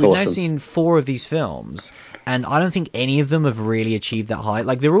 But we've now seen 4 of these films, and I don't think any of them have really achieved that height.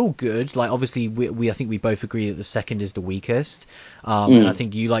 Like, they're all good. Like, obviously I think we both agree that the second is the weakest. And I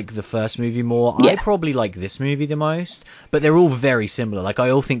think you like the first movie more. I probably like this movie the most, but they're all very similar. Like, I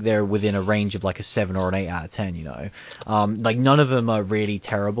all think they're within a range of like a 7 or an 8 out of 10, you know. Like, none of them are really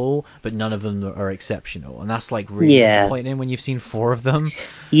terrible, but none of them are exceptional. And that's like really disappointing when you've seen 4 of them.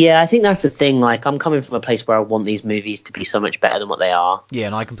 Yeah, I think that's the thing. Like, I'm coming from a place where I want these movies to be so much better than what they are. Yeah,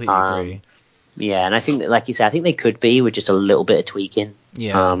 and I completely agree. Yeah, and I think that, like you said, I think they could be with just a little bit of tweaking.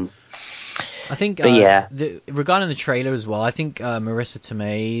 Yeah. I think, regarding the trailer as well, I think Marissa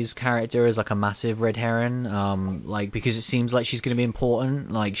Tomei's character is like a massive red herring, like, because it seems like she's going to be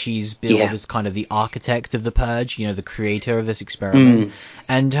important. Like, she's billed as kind of the architect of the Purge, you know, the creator of this experiment.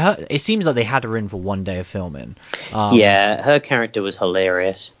 And it seems like they had her in for 1 day of filming. Her character was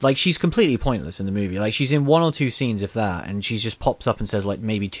hilarious. Like, she's completely pointless in the movie. Like, she's in 1 or 2 scenes, if that, and she just pops up and says like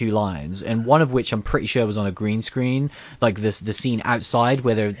maybe 2 lines, and one of which I'm pretty sure was on a green screen, like the scene outside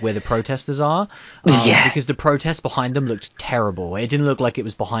where the protesters are. Because the protest behind them looked terrible. It didn't look like it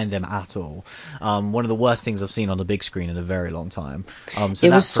was behind them at all. One of the worst things I've seen on the big screen in a very long time. So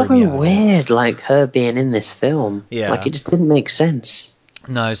it was so weird, like, her being in this film. Yeah. Like, it just didn't make sense.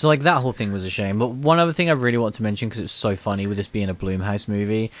 No, so like that whole thing was a shame. But one other thing I really want to mention, because it was so funny with this being a Blumhouse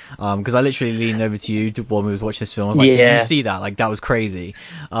movie, because I literally leaned over to you while we was watching this film. I was like, did you see that? Like, that was crazy.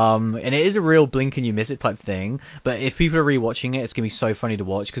 And it is a real blink and you miss it type thing. But if people are rewatching it, it's gonna be so funny to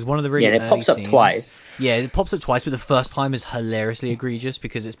watch, because one of the really it pops up twice. Yeah, it pops up twice, but the first time is hilariously egregious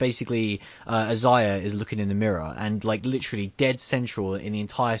because it's basically Isaiah is looking in the mirror, and like literally dead central in the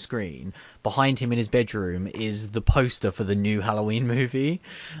entire screen behind him in his bedroom is the poster for the new Halloween movie.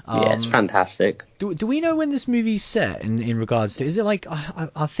 It's fantastic. Do we know when this movie's set in regards to? Is it like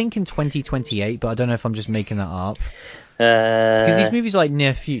I think in 2028, but I don't know if I'm just making that up. Because these movies are like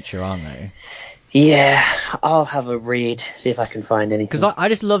near future, aren't they? Yeah, I'll have a read, see if I can find anything. Because I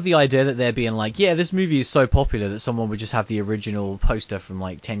just love the idea that they're being like, yeah, this movie is so popular that someone would just have the original poster from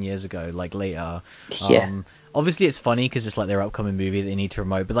like 10 years ago, like later. Obviously it's funny because it's like their upcoming movie that they need to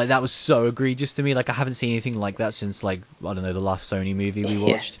promote, but like that was so egregious to me. Like, I haven't seen anything like that since like, I don't know, the last Sony movie we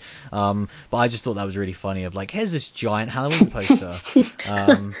watched. But I just thought that was really funny of like, here's this giant Halloween poster.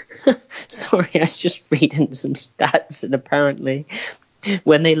 Sorry, I was just reading some stats, and apparently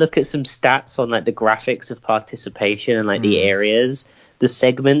when they look at some stats on like the graphics of participation and like the areas, the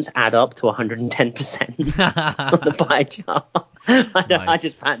segments add up to 110% on the pie chart. I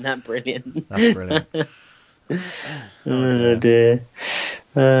just find that brilliant. That's brilliant. Oh dear.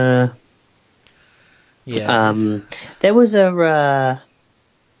 There was a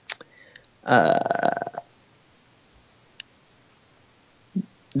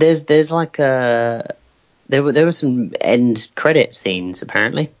there's like a there were some end credit scenes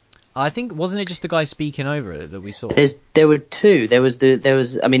apparently. I think, wasn't it just the guy speaking over it that we saw? There were two. There was.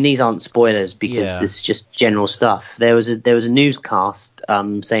 I mean, these aren't spoilers because this is just general stuff. There was a newscast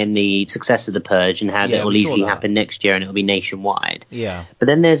saying the success of the Purge and how that will easily happen next year and it'll be nationwide. Yeah. But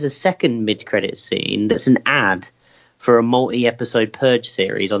then there's a second mid-credit scene that's an ad for a multi-episode Purge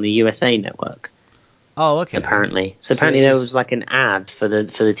series on the USA Network. Oh, okay. Apparently, there was like an ad for the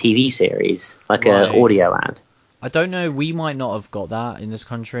TV series, like an audio ad. I don't know. We might not have got that in this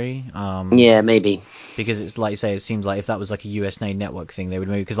country. Yeah, maybe. Because it's like you say, it seems like if that was like a USA Network thing, they would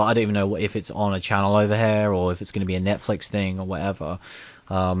maybe. Because I don't even know if it's on a channel over here or if it's going to be a Netflix thing or whatever.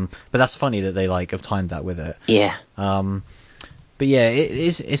 But that's funny that they like have timed that with it. Yeah. But yeah,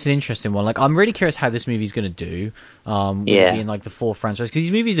 it's an interesting one. Like, I'm really curious how this movie's going to do. Being like the fourth franchise, because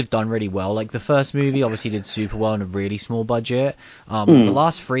these movies have done really well. Like the first movie obviously did super well on a really small budget. The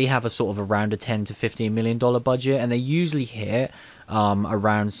last three have a sort of around a $10 to $15 million budget, and they usually hit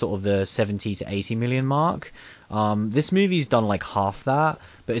around sort of the 70 to 80 million mark. This movie's done like half that,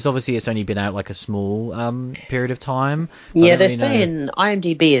 but it's only been out like a small period of time. So yeah, they're saying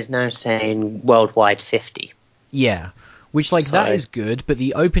IMDb is now saying worldwide 50. Yeah. Which, like, that is good, but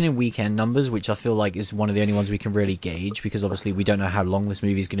the opening weekend numbers, which I feel like is one of the only ones we can really gauge, because obviously we don't know how long this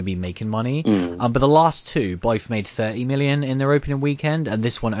movie is going to be making money. But the last two both made 30 million in their opening weekend, and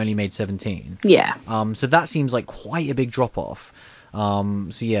this one only made 17. Yeah. So that seems like quite a big drop off.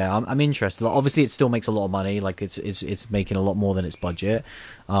 So yeah, I'm interested. Like, obviously, it still makes a lot of money. Like, it's making a lot more than its budget.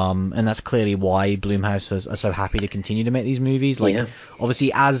 And that's clearly why Blumhouse are so happy to continue to make these movies. Like,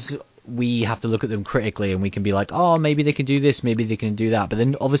 obviously, as we have to look at them critically and we can be like, oh, maybe they can do this, maybe they can do that. But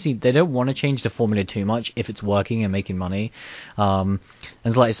then obviously they don't want to change the formula too much if it's working and making money. And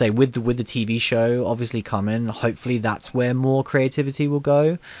so like I say, with the TV show obviously coming, hopefully that's where more creativity will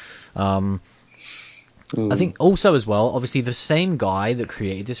go. I think also as well, obviously the same guy that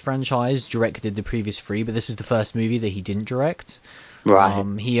created this franchise directed the previous three, but this is the first movie that he didn't direct. Right.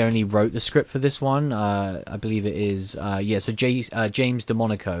 He only wrote the script for this one. I believe it is. So James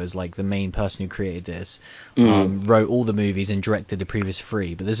DeMonaco is like the main person who created this. Wrote all the movies and directed the previous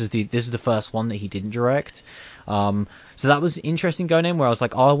three, but this is the first one that he didn't direct. So that was interesting going in, where I was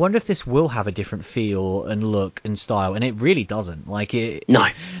like, oh, I wonder if this will have a different feel and look and style, and it really doesn't. Like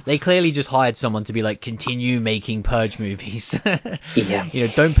they clearly just hired someone to be like, continue making Purge movies. Yeah.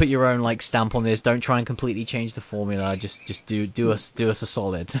 Don't put your own like stamp on this. Don't try and completely change the formula. Just do us a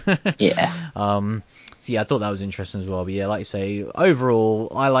solid. Yeah. So yeah, I thought that was interesting as well. But yeah, like I say,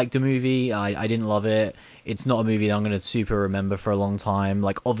 overall, I liked the movie. I didn't love it. It's not a movie that I'm going to super remember for a long time.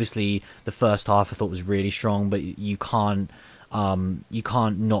 Like, obviously, the first half I thought was really strong, but you can't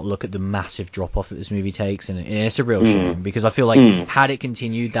not look at the massive drop off that this movie takes, and it's a real shame, because I feel like had it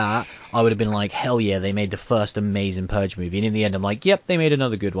continued that, I would have been like, hell yeah, they made the first amazing Purge movie, and in the end I'm like, yep, they made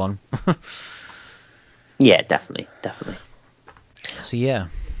another good one. Yeah, definitely. So yeah,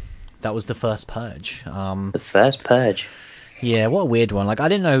 that was the first Purge. The first Purge. Yeah, what a weird one. Like, I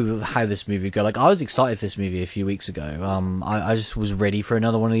didn't know how this movie would go. Like, I was excited for this movie a few weeks ago. I just was ready for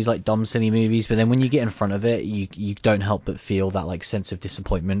another one of these, like, dumb, silly movies. But then when you get in front of it, you don't help but feel that, like, sense of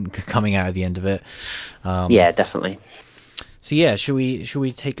disappointment coming out at the end of it. Yeah, definitely. So yeah, should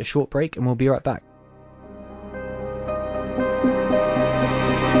we take a short break and we'll be right back?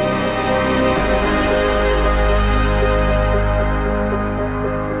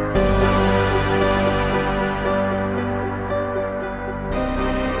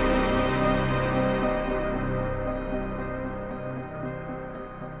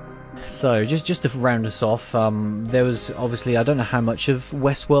 So, just to round us off, there was obviously, I don't know how much of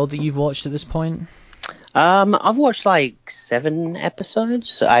Westworld that you've watched at this point. I've watched like 7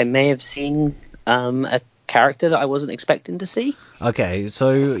 episodes. I may have seen a character that I wasn't expecting to see. Okay,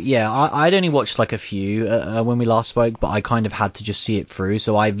 so yeah, I'd only watched like a few when we last spoke, but I kind of had to just see it through.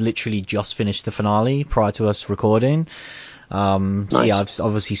 So I've literally just finished the finale prior to us recording. Nice. So yeah, I've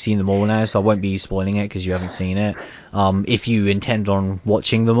obviously seen them all now, so I won't be spoiling it because you haven't seen it. If you intend on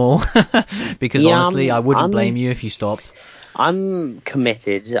watching them all, because honestly, I wouldn't blame you if you stopped. I'm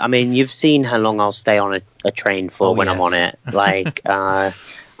committed. I mean, you've seen how long I'll stay on a train for when I'm on it. Like,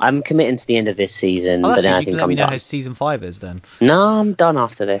 I'm committing to the end of this season, but then I think I'm done. Let me know how season 5 is then. No, I'm done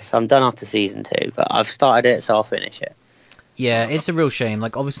after this. I'm done after season 2, but I've started it, so I'll finish it. Yeah, it's a real shame.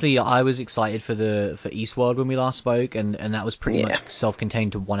 Like, obviously, I was excited for Eastworld when we last spoke, and that was pretty much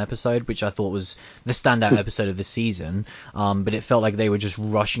self-contained to one episode, which I thought was the standout episode of the season. But it felt like they were just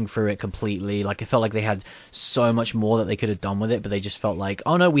rushing through it completely. Like, it felt like they had so much more that they could have done with it, but they just felt like,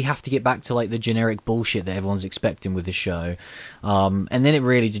 oh no, we have to get back to like the generic bullshit that everyone's expecting with the show. And then it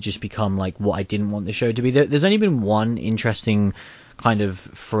really did just become like what I didn't want the show to be. There's only been one interesting kind of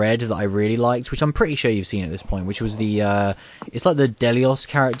thread that I really liked, which I'm pretty sure you've seen at this point, which was it's like the Delios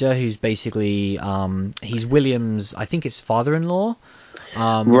character, who's basically, he's William's, I think it's father-in-law.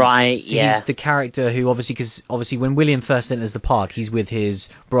 Right, So yeah. he's the character who because obviously when William first enters the park, he's with his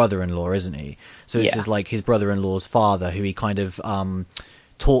brother-in-law, isn't he? So this is like his brother-in-law's father, who he kind of,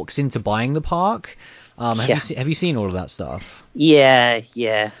 talks into buying the park. Have you seen all of that stuff? Yeah.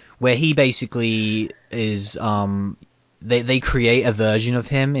 Where he basically is, they create a version of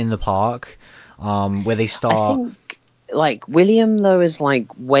him in the park, where they start. I think, like, William, though, is, like,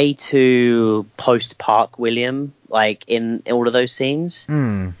 way too post-park William, like, in all of those scenes.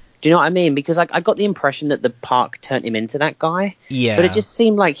 Do you know what I mean? Because, like, I got the impression that the park turned him into that guy. Yeah. But it just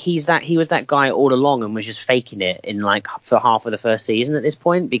seemed like he was that guy all along and was just faking it in, like, for half of the first season at this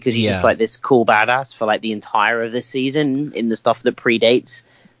point, because he's just, like, this cool badass for, like, the entire of this season in the stuff that predates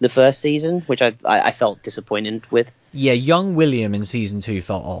the first season, which I felt disappointed with. Yeah, young William in season 2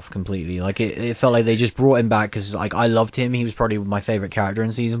 felt off completely. Like, it felt like they just brought him back because, like, I loved him. He was probably my favorite character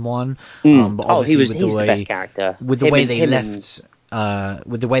in season 1. But obviously he was the best character. With the way they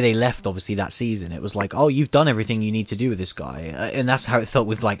left, obviously, that season, it was like, oh, you've done everything you need to do with this guy. And that's how it felt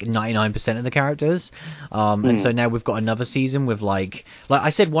with, like, 99% of the characters. And so now we've got another season with, like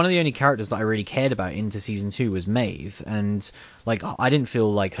I said, one of the only characters that I really cared about into season 2 was Maeve. And, like, I didn't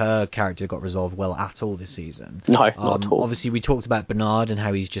feel like her character got resolved well at all this season. No, not at all. Obviously, we talked about Bernard and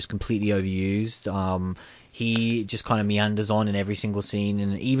how he's just completely overused. He just kind of meanders on in every single scene,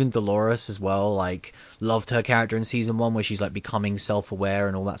 and even Dolores as well. Like, loved her character in season 1, where she's like becoming self-aware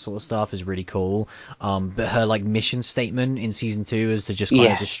and all that sort of stuff is really cool. But her like mission statement in season 2 is to just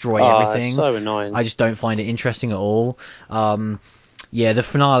kind of destroy everything. It's so annoying. I just don't find it interesting at all. Yeah, the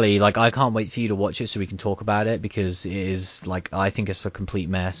finale, like, I can't wait for you to watch it so we can talk about it, because it is, like, I think it's a complete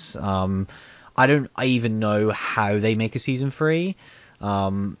mess. I even know how they make a season 3.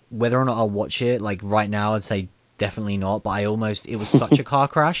 Whether or not I'll watch it, like, right now, I'd say definitely not, but it was such a car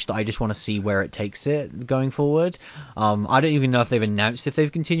crash that I just want to see where it takes it going forward. I don't even know if they've announced if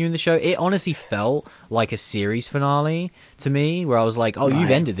they've continued the show. It honestly felt like a series finale to me, where I was like, oh,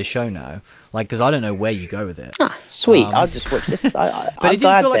 you've ended the show now. Like, because I don't know where you go with it. Sweet, I'll just watch this. But it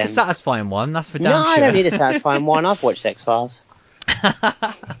didn't feel like a satisfying one, that's for damn sure. No, I don't need a satisfying one. I've watched X-Files.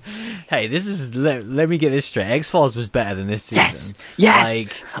 Hey, let me get this straight. X-Files was better than this season. Yes!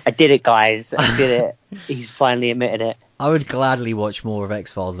 Like, I did it, guys. I did it. He's finally admitted it. I would gladly watch more of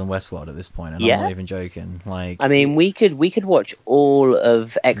X-Files than Westworld at this point, and I'm not even joking. Like, I mean, we could watch all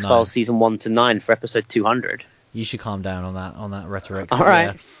of X-Files season 1 to 9 for episode 200. You should calm down on that rhetoric. All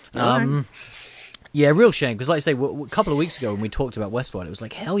right. Yeah, real shame, because like I say, a couple of weeks ago when we talked about Westworld, it was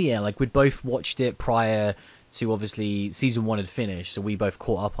like, hell yeah, like we'd both watched it prior to, obviously, season 1 had finished, so we both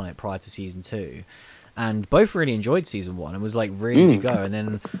caught up on it prior to season 2. And both really enjoyed season 1 and was like ready to go. And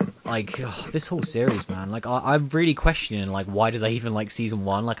then, like, this whole series, man, like I'm really questioning, like, why do they even like season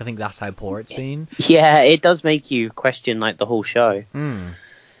 1? Like, I think that's how poor it's been. Yeah, it does make you question like the whole show.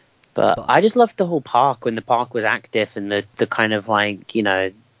 But I just loved the whole park when the park was active, and the kind of, like, you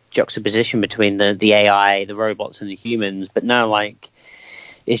know, juxtaposition between the AI, the robots, and the humans. But now, like,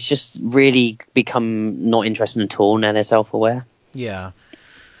 it's just really become not interesting at all now they're self-aware. Yeah.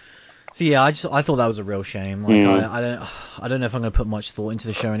 So yeah, I thought that was a real shame. Like, I don't know if I'm going to put much thought into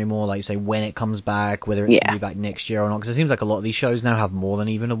the show anymore. Like, say, when it comes back, whether it's going to be back next year or not, because it seems like a lot of these shows now have more than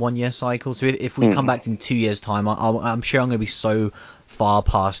even a 1-year cycle. So if we come back in 2 years' time, I'm sure I'm going to be so far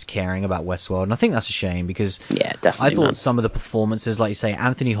past caring about Westworld, and I think that's a shame, because definitely, I thought some of the performances, like you say,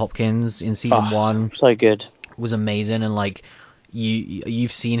 Anthony Hopkins in season 1, so good, was amazing, and like.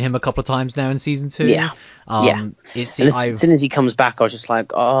 You've seen him a couple of times now in season 2. As soon as he comes back, I was just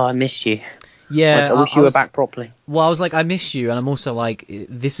like, oh, I missed you. Yeah, like, I wish you were back properly. Well, I was like, I missed you, and I'm also like,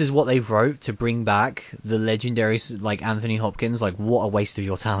 this is what they wrote to bring back the legendary, like, Anthony Hopkins. Like, what a waste of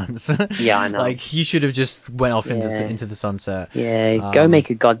your talents. Yeah, I know. Like, you should have just went off into the sunset. Yeah, go make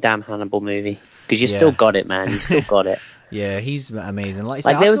a goddamn Hannibal movie, because you still got it, man. You still got it. Yeah, he's amazing. Like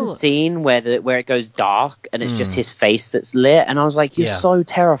there was a scene where it goes dark and it's just his face that's lit, and I was like, "You're so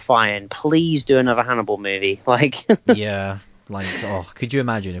terrifying. Please do another Hannibal movie." Like, yeah, like, oh, could you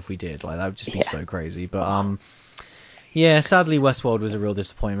imagine if we did? Like, that would just be so crazy. But yeah, sadly, Westworld was a real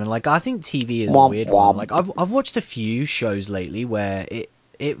disappointment. Like, I think TV is a weird one. Like, I've watched a few shows lately where it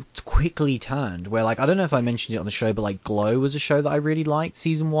quickly turned. Where, like, I don't know if I mentioned it on the show, but like Glow was a show that I really liked,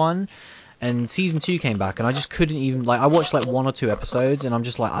 season 1. and season 2 came back, and I just couldn't even, like, I watched like 1 or 2 episodes, and I'm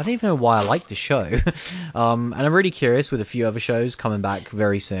just like, I don't even know why I like this show. And I'm really curious with a few other shows coming back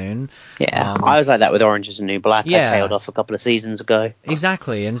very soon. Yeah, I was like that with Orange is the New Black. Yeah. I tailed off a couple of seasons ago.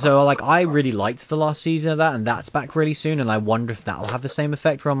 Exactly, and so like I really liked the last season of that, and that's back really soon, and I wonder if that'll have the same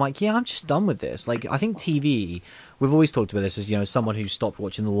effect where I'm like, yeah, I'm just done with this. Like, I think TV, we've always talked about this as, you know, someone who stopped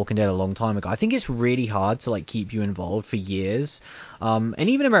watching The Walking Dead a long time ago. I think it's really hard to like keep you involved for years. And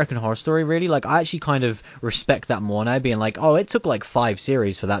even American Horror Story, really, like, I actually kind of respect that more now, being like, oh, it took like 5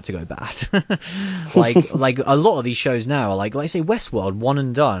 series for that to go bad. like a lot of these shows now are like say Westworld, one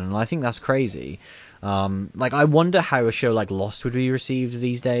and done, and I think that's crazy. Like, I wonder how a show like Lost would be received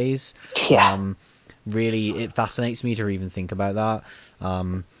these days. Yeah. Really, it fascinates me to even think about that.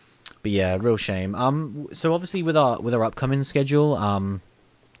 But yeah, real shame. So obviously with our upcoming schedule,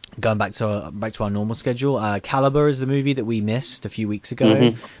 going back to our normal schedule, Caliber is the movie that we missed a few weeks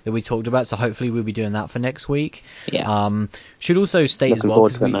ago that we talked about. So hopefully we'll be doing that for next week. Yeah. Should also state as well,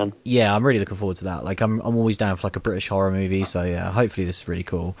 forward to it, man. yeah, I'm really looking forward to that. Like, I'm always down for like a British horror movie. So yeah, hopefully this is really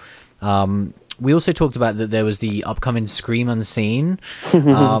cool. We also talked about that there was the upcoming Scream Unseen.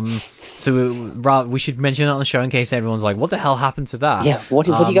 So we should mention it on the show in case everyone's like, what the hell happened to that? Yeah, what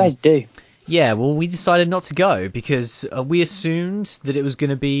do you guys do? Yeah, well, we decided not to go because we assumed that it was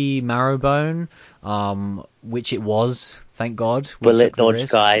going to be Marrowbone, which it was, thank God. Bullet dodge,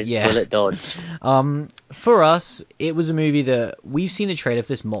 guys. Yeah. Bullet dodge. For us, it was a movie that we've seen the trailer for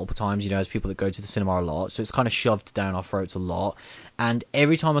this multiple times, you know, as people that go to the cinema a lot, so it's kind of shoved down our throats a lot. And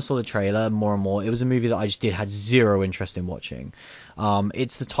every time I saw the trailer, more and more, it was a movie that I just had zero interest in watching.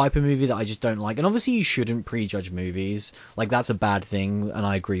 It's the type of movie that I just don't like. And obviously you shouldn't prejudge movies. Like, that's a bad thing, and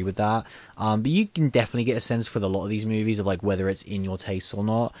I agree with that. But you can definitely get a sense with a lot of these movies of, like, whether it's in your taste or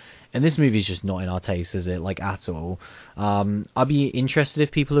not. And this movie is just not in our taste, is it? Like, at all. I'd be interested if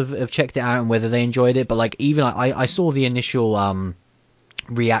people have checked it out and whether they enjoyed it. But, like, even I saw the initial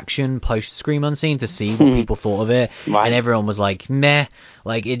reaction post Scream Unseen to see what people thought of it, right. And everyone was like, meh,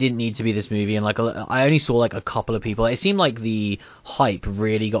 like, it didn't need to be this movie. And like, I only saw like a couple of people. It seemed like the hype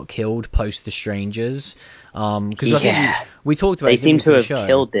really got killed post The Strangers, because I think we talked about they it, seem to have show.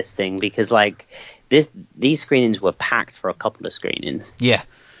 killed this thing because like these screenings were packed for a couple of screenings. Yeah.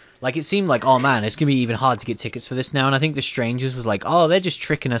 Like, it seemed like, oh man, it's going to be even hard to get tickets for this now. And I think The Strangers was like, oh, they're just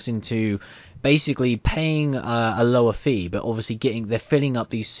tricking us into basically paying a lower fee, but obviously they're filling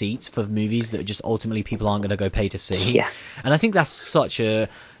up these seats for movies that just ultimately people aren't going to go pay to see. Yeah. And I think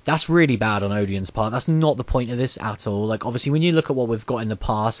that's really bad on Odeon's part. That's not the point of this at all. Like, obviously, when you look at what we've got in the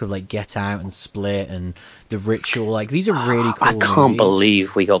past with like Get Out and Split and The Ritual, like, these are really cool movies. I can't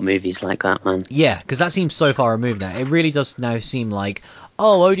believe we got movies like that, man. Yeah, because that seems so far removed now. It really does now seem like,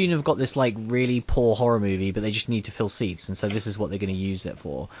 oh, Odeon have got this like really poor horror movie, but they just need to fill seats, and so this is what they're going to use it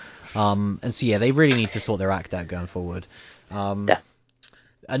for. And so yeah, they really need to sort their act out going forward.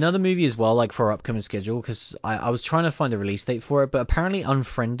 Another movie as well, like for our upcoming schedule, because I was trying to find the release date for it, but apparently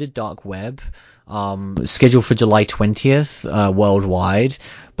Unfriended Dark Web, scheduled for July 20th, worldwide.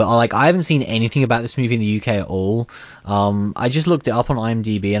 But like, I haven't seen anything about this movie in the UK at all. I just looked it up on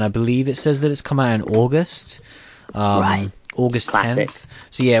IMDb, and I believe it says that it's come out in August. Right. August Classic. 10th.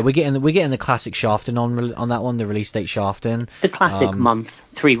 So yeah, we're getting the classic Shafton on that one, the release date Shafton. The classic month,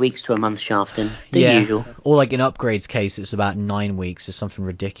 3 weeks to a month Shafton. The usual. Or like in Upgrade's case, it's about 9 weeks or something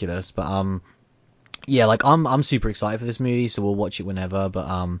ridiculous. But yeah, like I'm super excited for this movie, so we'll watch it whenever.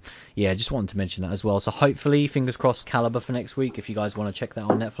 But yeah, just wanted to mention that as well. So hopefully, fingers crossed, Caliber for next week if you guys want to check that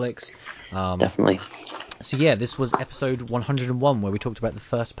on Netflix. Definitely. So yeah, this was episode 101 where we talked about the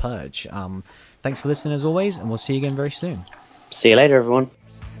first Purge. Thanks for listening as always, and we'll see you again very soon. See you later, everyone.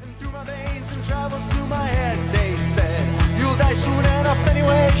 Through my veins and travels to my head, they said, you'll die soon enough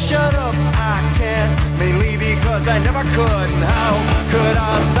anyway, shut up, I can't, mainly because I never could, how could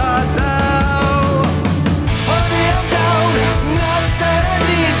I start that?